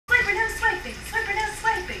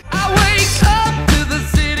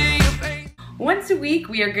Once a week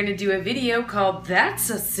we are going to do a video called That's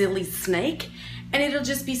a Silly Snake, and it'll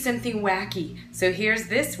just be something wacky. So here's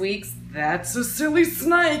this week's That's a Silly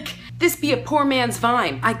Snake. This be a poor man's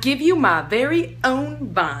Vine. I give you my very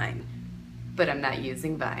own Vine. But I'm not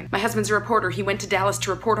using Vine. My husband's a reporter. He went to Dallas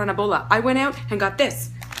to report on Ebola. I went out and got this,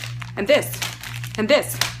 and this, and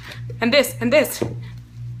this, and this, and this,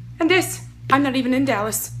 and this. I'm not even in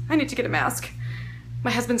Dallas. I need to get a mask. My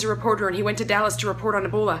husband's a reporter and he went to Dallas to report on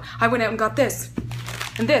Ebola. I went out and got this,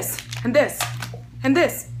 and this, and this, and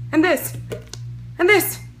this, and this, and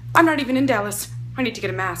this. I'm not even in Dallas. I need to get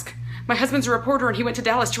a mask. My husband's a reporter and he went to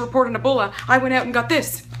Dallas to report on Ebola. I went out and got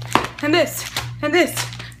this, and this, and this,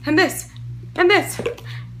 and this, and this,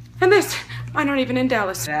 and this. I'm not even in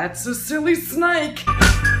Dallas. That's a silly snake.